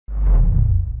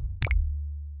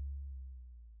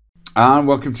And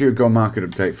welcome to your Go Market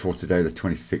Update for today, the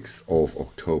 26th of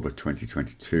October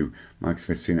 2022. Mike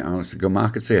Smith, Senior Analyst at Go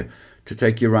Markets here to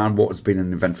take you around what has been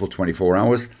an eventful 24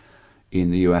 hours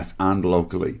in the US and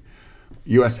locally.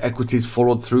 US equities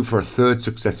followed through for a third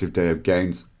successive day of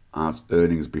gains as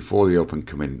earnings before the open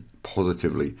come in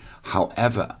positively.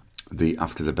 However, the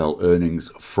after the bell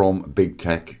earnings from big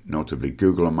tech, notably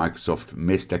Google and Microsoft,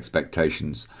 missed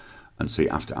expectations and see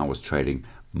after hours trading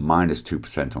minus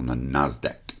 2% on the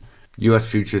Nasdaq. US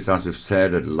futures, as we've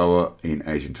said, are lower in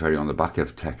Asian trading on the back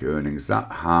of tech earnings.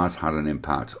 That has had an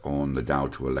impact on the Dow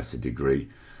to a lesser degree,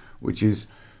 which is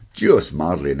just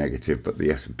mildly negative, but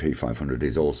the S&P 500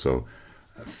 is also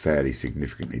fairly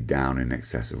significantly down in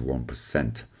excess of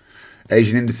 1%.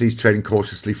 Asian indices trading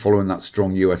cautiously following that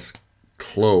strong US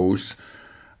close,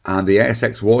 and the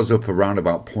ASX was up around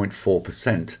about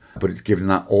 0.4%, but it's given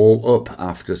that all up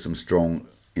after some strong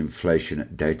inflation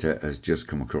data has just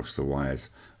come across the wires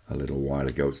a little while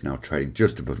ago. It's now trading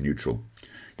just above neutral.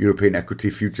 European equity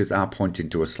futures are pointing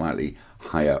to a slightly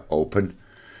higher open.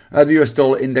 The US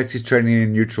dollar index is trading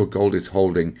in neutral. Gold is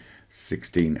holding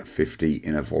 1650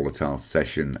 in a volatile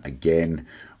session. Again,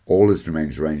 all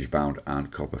remains range bound,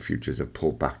 and copper futures have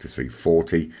pulled back to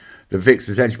 340. The VIX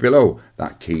is edged below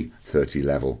that key 30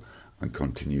 level and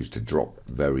continues to drop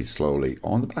very slowly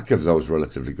on the back of those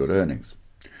relatively good earnings.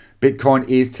 Bitcoin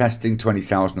is testing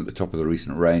 20,000 at the top of the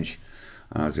recent range.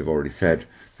 As we've already said,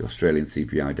 the Australian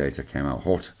CPI data came out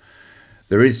hot.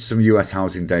 There is some US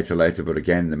housing data later, but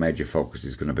again, the major focus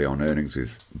is going to be on earnings,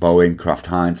 with Boeing, Kraft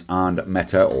Heinz and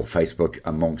Meta or Facebook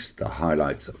amongst the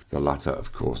highlights. The latter,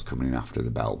 of course, coming in after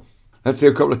the bell. Let's see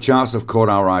a couple of charts that have caught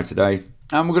our eye today.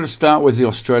 And we're going to start with the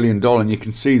Australian dollar, and you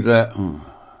can see there... We're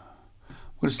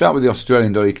going to start with the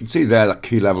Australian dollar. You can see there that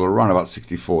key level around about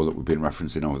 64 that we've been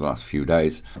referencing over the last few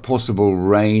days. Possible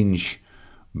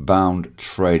range-bound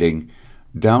trading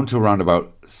down to around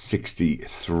about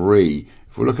 63.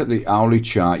 If we look at the hourly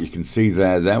chart, you can see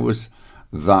there was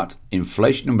that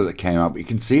inflation number that came out, but you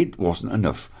can see it wasn't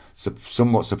enough,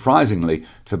 somewhat surprisingly,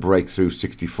 to break through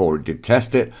 64. It did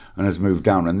test it and has moved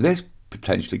down, and this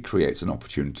potentially creates an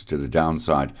opportunity to the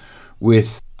downside,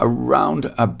 with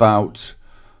around about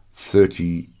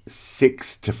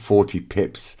 36 to 40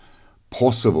 pips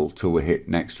possible till we hit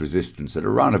next resistance at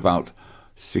around about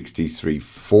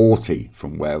 63.40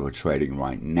 from where we're trading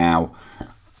right now.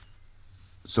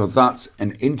 So that's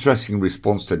an interesting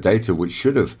response to data, which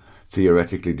should have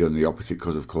theoretically done the opposite,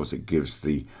 because of course it gives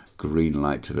the green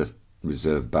light to the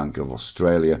Reserve Bank of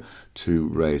Australia to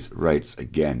raise rates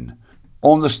again.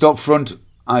 On the stock front,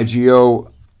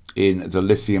 IGO in the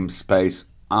lithium space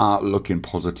are looking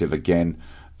positive again.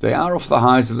 They are off the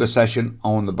highs of the session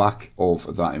on the back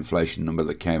of that inflation number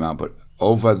that came out, but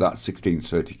over that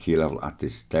 1630 key level at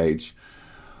this stage.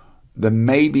 There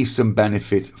may be some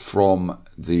benefit from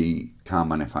the car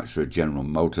manufacturer General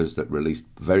Motors that released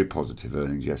very positive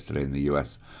earnings yesterday in the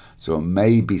US. So I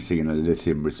may be seeing a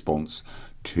lithium response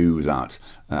to that,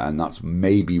 and that's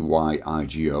maybe why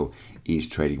IGO is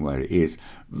trading where it is.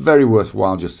 Very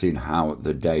worthwhile just seeing how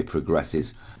the day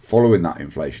progresses following that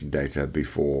inflation data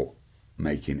before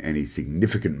making any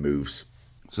significant moves.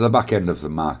 So the back end of the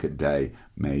market day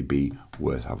may be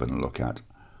worth having a look at.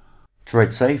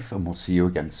 Trade safe, and we'll see you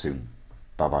again soon.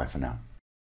 Bye-bye for now.